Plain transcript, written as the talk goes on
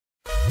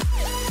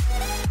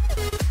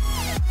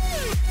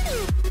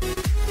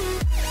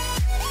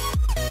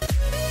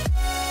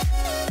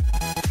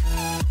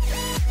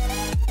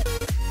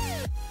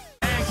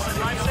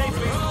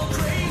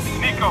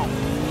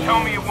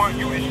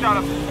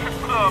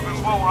club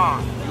in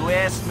Bohan. You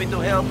asked me to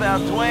help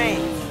out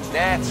Dwayne.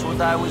 That's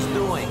what I was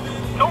doing.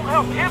 Don't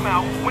help him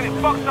out when it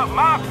fucks up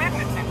my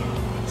business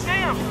interests.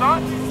 Damn,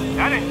 son.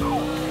 That ain't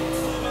cool.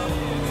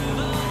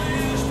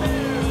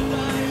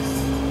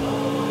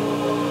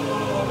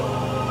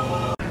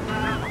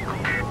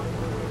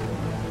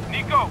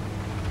 Nico,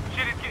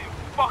 shit is getting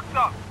fucked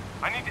up.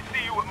 I need to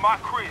see you at my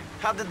crib.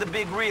 How did the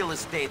big real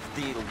estate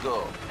deal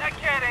go? That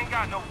cat ain't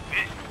got no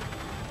vision.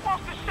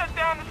 Wants to shut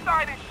down the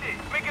site and shit.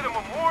 Make it a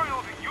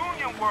memorial to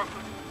union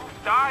workers who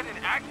died in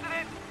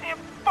accidents. And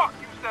fuck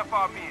you,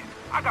 Stefan Mears.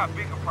 I got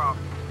bigger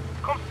problems.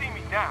 Come see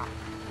me now.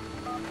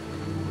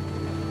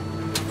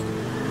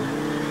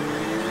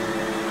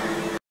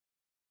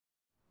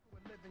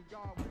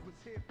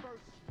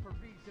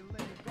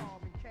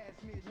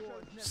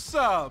 What's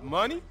up,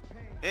 money?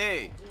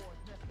 Hey.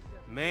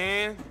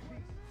 Man.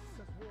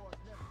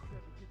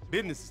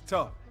 Business is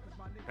tough.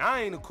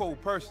 I ain't a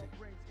cold person.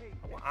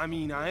 I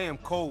mean, I am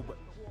cold, but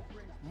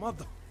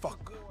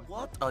motherfucker.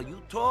 What are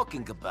you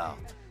talking about?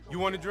 You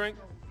want a drink?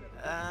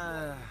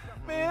 Man,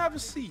 have a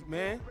seat,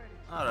 man.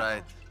 All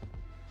right.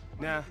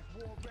 Now,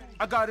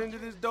 I got into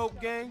this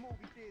dope gang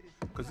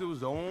because it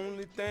was the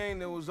only thing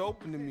that was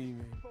open to me,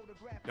 man.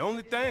 The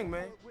only thing,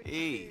 man.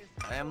 Hey,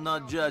 I am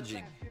not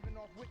judging.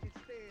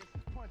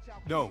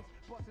 No,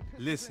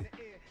 listen.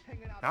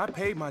 Now, I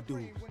paid my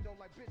dues.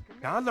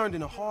 Now, I learned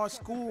in a hard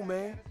school,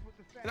 man.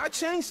 And I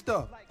changed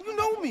stuff. You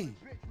know me.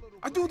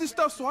 I do this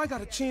stuff so I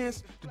got a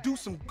chance to do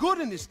some good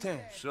in this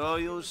town. So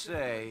you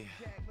say.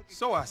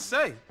 So I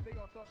say.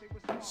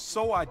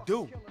 So I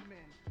do.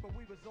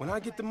 When I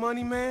get the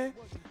money, man,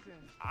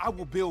 I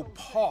will build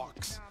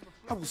parks.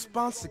 I will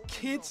sponsor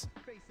kids.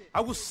 I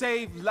will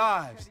save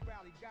lives.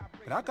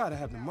 But I gotta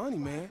have the money,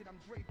 man.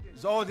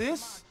 'Cause all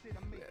this,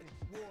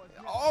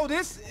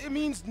 it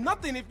means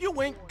nothing if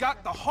you ain't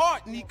got the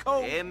heart,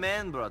 Nico.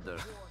 Amen, brother.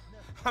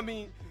 I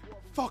mean,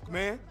 fuck,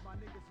 man.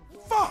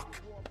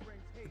 Fuck!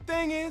 The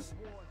thing is,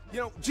 you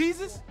know,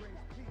 Jesus,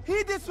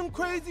 he did some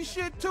crazy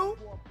shit too.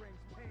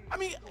 I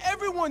mean,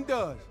 everyone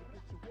does.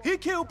 He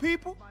killed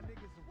people.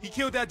 He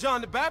killed that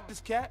John the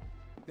Baptist cat.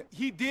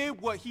 He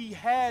did what he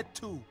had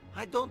to.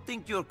 I don't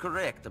think you're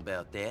correct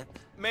about that.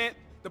 Man,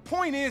 the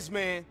point is,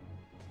 man,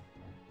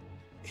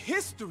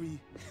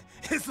 history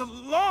is a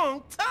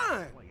long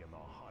time.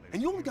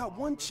 And you only got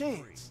one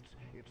chance.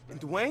 And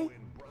Dwayne?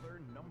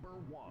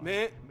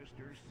 Man,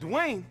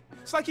 Dwayne,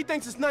 it's like he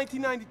thinks it's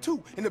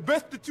 1992, and the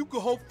best that you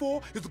could hope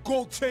for is a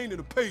gold chain and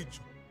a pager.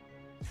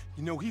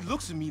 You know, he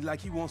looks at me like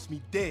he wants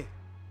me dead.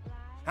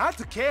 I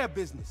took care of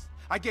business.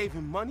 I gave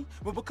him money,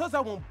 but because I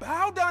won't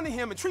bow down to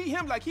him and treat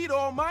him like he the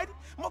almighty,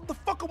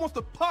 motherfucker wants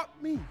to pop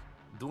me.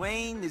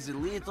 Dwayne is a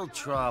little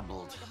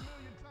troubled.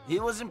 He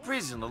was in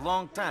prison a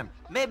long time.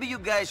 Maybe you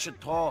guys should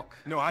talk.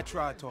 No, I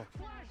tried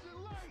talking.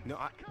 No,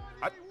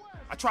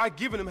 I tried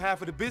giving him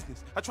half of the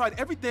business. I tried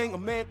everything a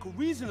man could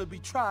reasonably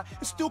try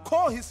and still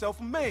call himself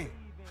a man.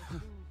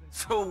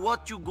 So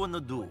what you gonna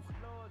do?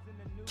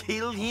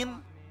 Kill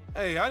him?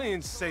 Hey, I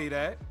didn't say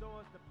that.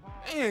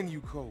 And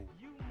you cold.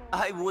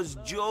 I was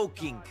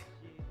joking.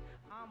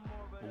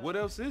 But what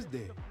else is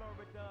there?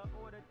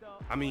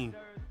 I mean,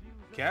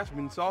 Cash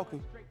been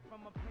talking.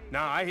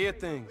 Now I hear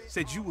things.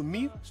 Said you and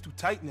me was too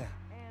tight now.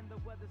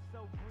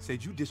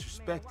 Said you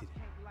disrespected him.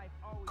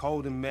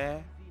 Called him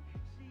mad.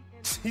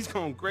 He's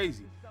going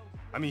crazy.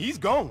 I mean, he's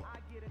gone.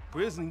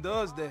 Prison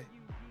does that.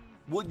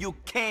 Well, you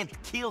can't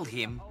kill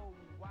him.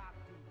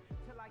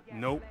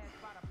 Nope.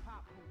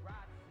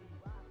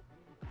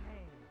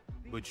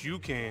 But you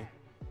can.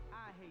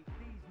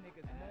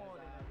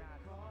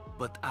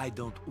 But I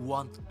don't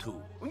want to.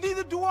 Well,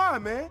 neither do I,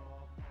 man.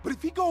 But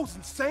if he goes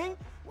insane,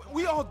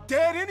 we all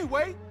dead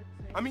anyway.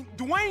 I mean,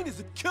 Dwayne is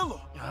a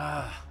killer.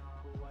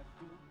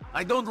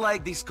 I don't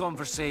like this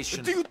conversation.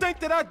 But do you think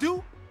that I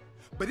do?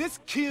 But it's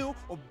kill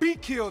or be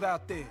killed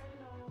out there.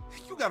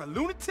 You got a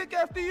lunatic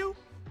after you?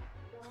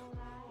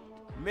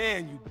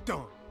 Man, you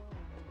dumb.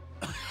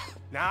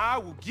 Now I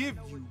will give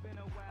you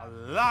a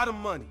lot of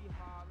money.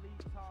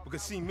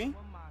 Because see me?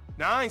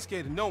 Now I ain't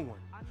scared of no one.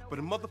 But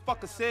a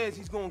motherfucker says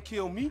he's gonna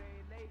kill me,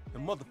 the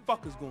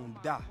motherfucker's gonna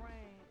die.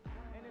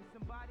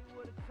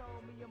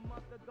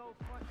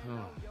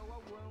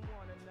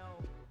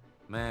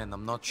 Man,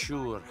 I'm not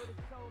sure.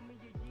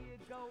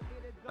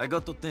 I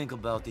got to think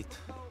about it.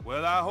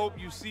 Well, I hope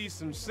you see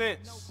some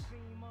sense.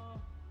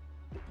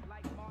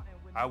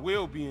 I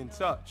will be in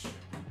touch.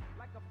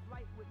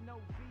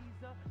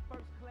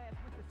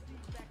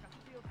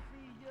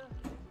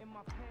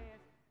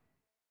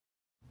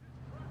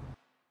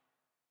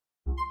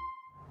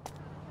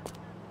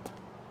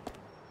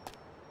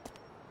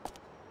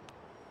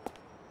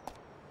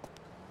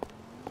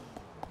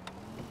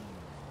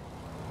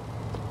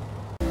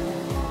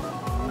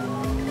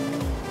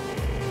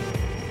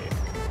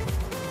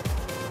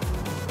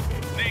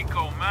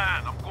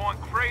 Man, I'm going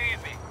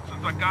crazy.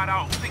 Since I got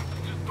out, things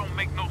just don't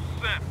make no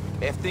sense.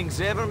 Have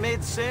things ever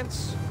made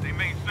sense? They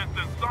made sense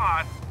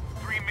inside.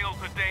 3 meals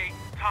a day,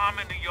 time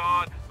in the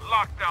yard,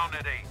 lockdown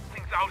at 8.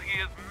 Things out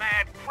here is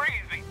mad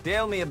crazy.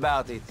 Tell me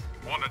about it.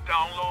 On the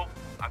down low,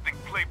 I think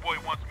Playboy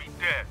wants me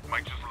dead.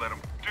 Might just let him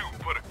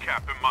put a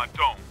cap in my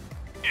dome.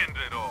 End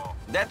it all.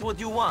 That's what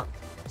you want?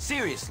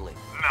 Seriously?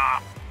 Nah,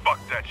 fuck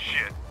that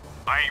shit.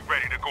 I ain't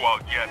ready to go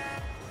out yet.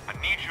 I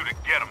need you to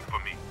get him for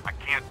me. I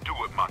can't do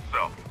it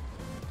myself.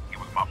 He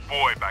was my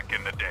boy back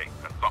in the day.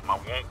 That's something I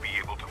won't be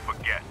able to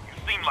forget.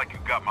 You seem like you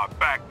got my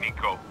back,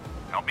 Nico.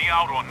 Help me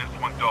out on this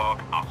one, dog.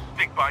 I'll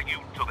stick by you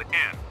till the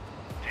end.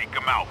 Take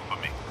him out for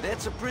me.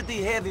 That's a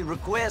pretty heavy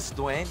request,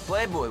 Dwayne.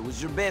 Playboy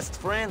was your best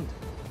friend.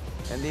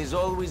 And he's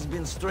always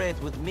been straight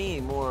with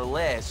me, more or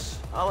less.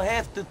 I'll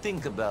have to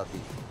think about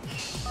it.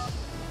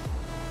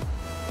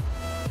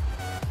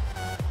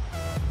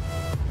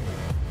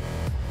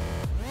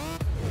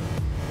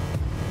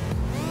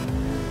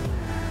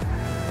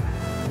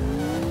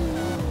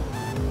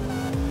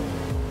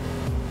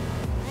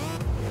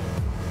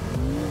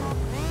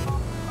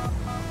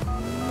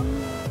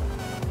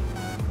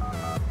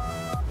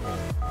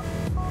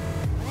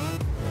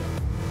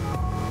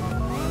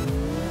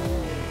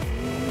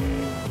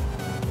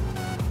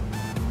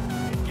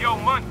 Yo,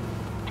 Money,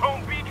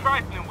 don't be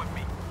trifling with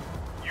me.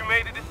 You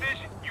made a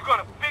decision. You're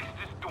gonna fix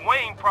this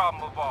Dwayne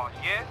problem of ours,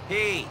 yeah?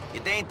 Hey,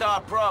 it ain't our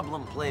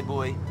problem,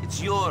 Playboy.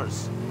 It's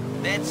yours.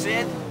 That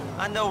said,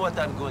 I know what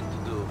I'm going to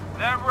do.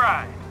 That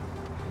right.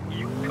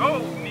 You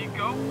cold,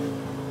 Nico.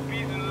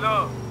 Peace and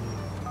love.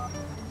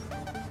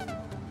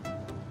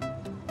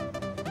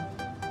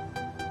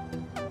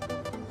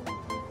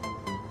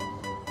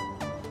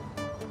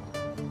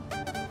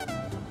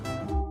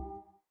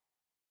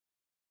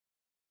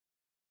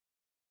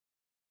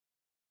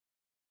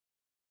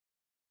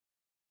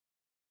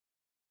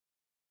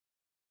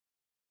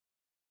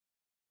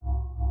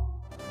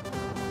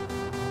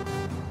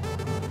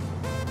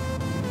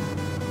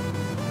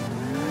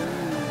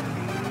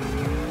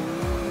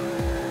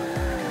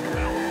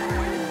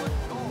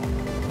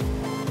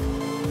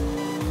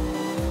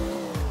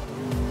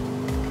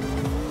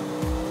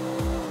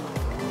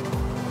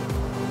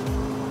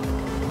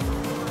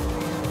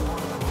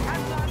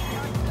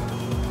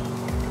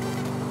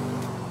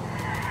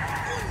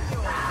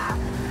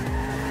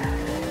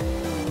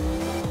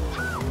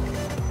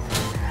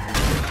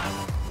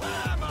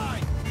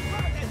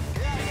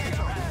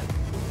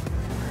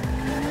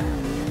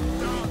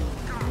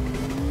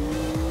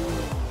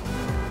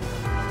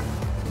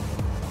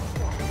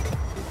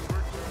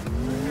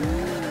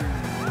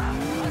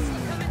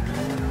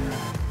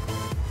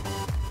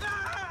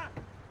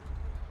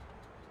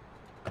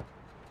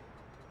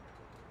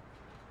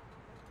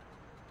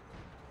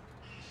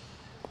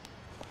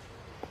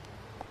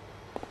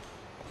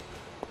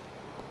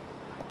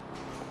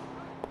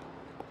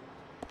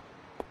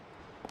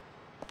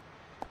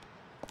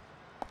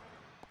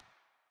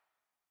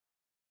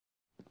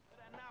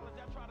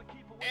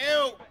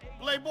 Ew,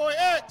 Playboy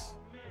X.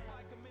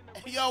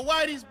 Yo,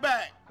 Whitey's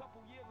back.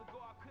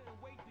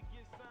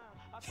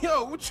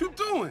 Yo, what you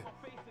doing?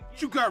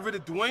 You got rid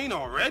of Dwayne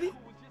already?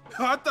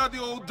 I thought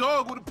the old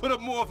dog would have put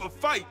up more of a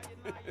fight.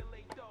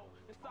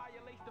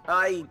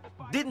 I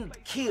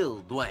didn't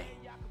kill Dwayne.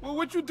 Well,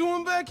 what you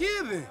doing back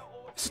here then?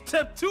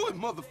 Step to it,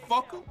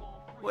 motherfucker.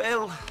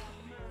 Well,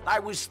 I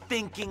was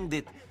thinking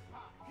that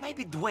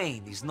maybe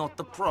Dwayne is not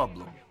the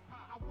problem.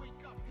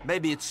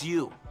 Maybe it's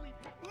you.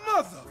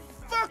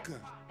 Motherfucker!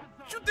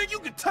 You think you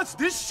can touch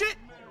this shit?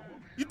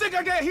 You think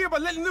I got here by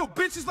letting little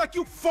bitches like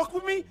you fuck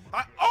with me?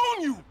 I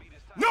own you!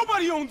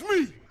 Nobody owns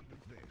me!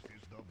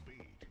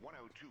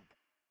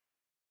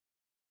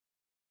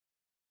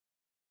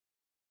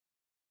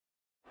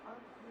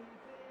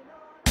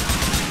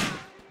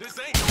 This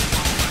ain't no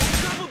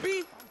double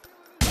B.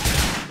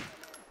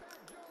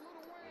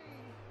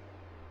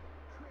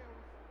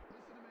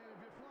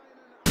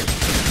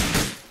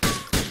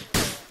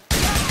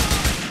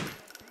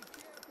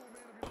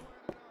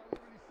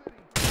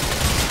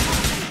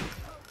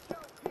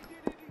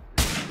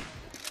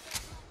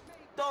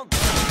 Don't.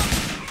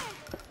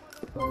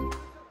 Come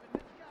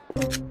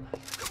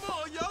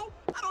on, yo.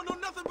 I don't know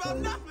nothing about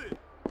nothing.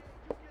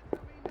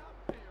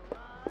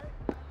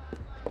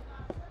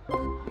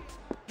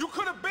 You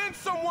could have been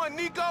someone,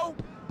 Nico!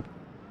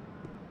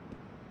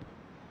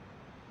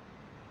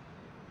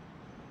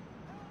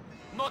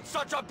 Not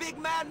such a big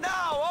man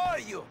now, are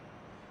you?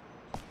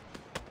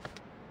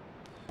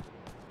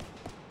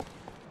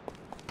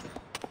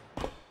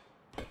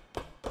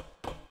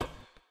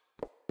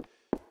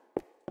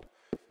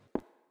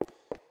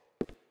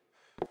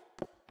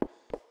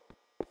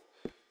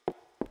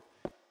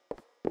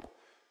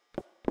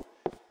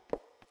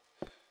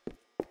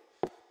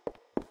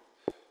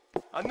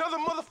 Another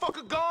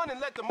motherfucker gone and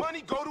let the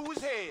money go to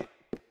his head.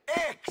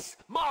 X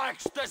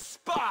marks the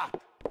spot!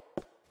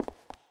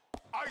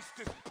 Ice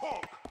this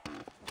punk!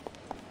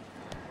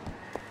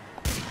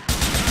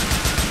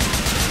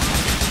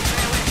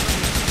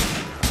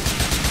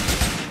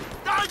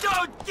 I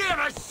don't give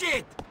a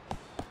shit!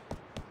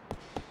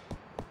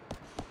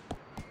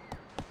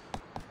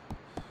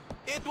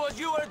 It was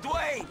you or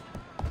Dwayne!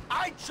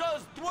 I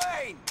chose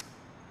Dwayne!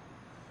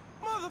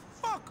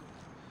 Motherfucker!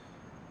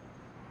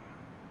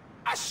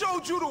 I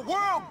showed you the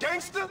world,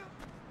 gangster!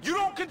 You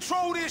don't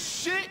control this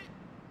shit!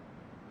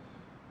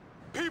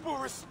 people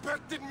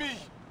respected me.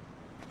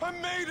 I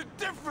made a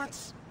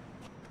difference.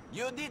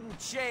 You didn't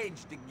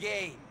change the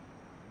game.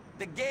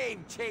 The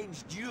game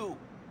changed you.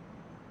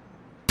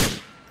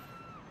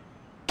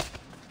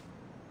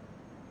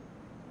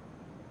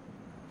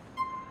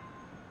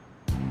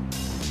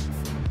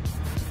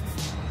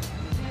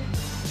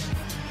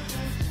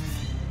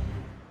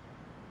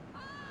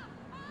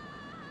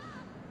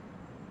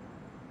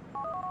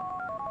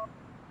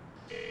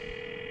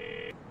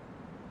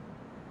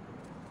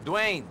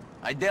 Dwayne,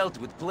 I dealt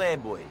with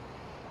Playboy.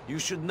 You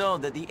should know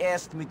that he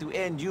asked me to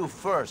end you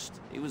first.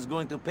 He was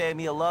going to pay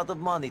me a lot of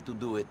money to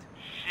do it.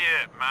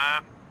 Shit,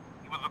 man.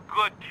 He was a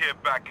good kid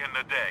back in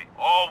the day.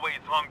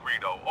 Always hungry,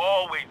 though.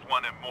 Always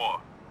wanted more.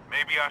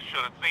 Maybe I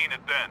should have seen it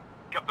then.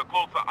 Kept a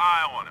closer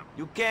eye on him.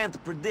 You can't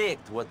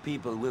predict what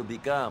people will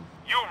become.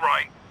 You're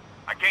right.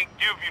 I can't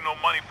give you no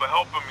money for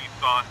helping me,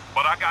 son.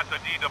 But I got the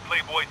deed to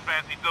Playboy's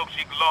fancy silk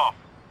chic loft.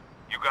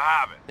 You can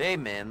have it. Hey,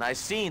 man, I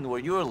seen where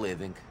you're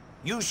living.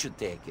 You should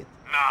take it.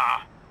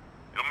 Nah.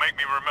 It'll make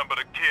me remember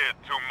the kid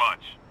too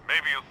much.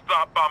 Maybe you'll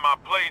stop by my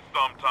place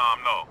sometime,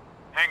 though.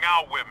 Hang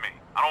out with me.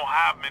 I don't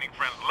have many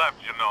friends left,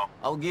 you know.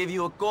 I'll give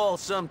you a call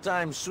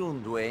sometime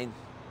soon, Dwayne.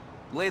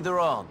 Later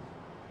on.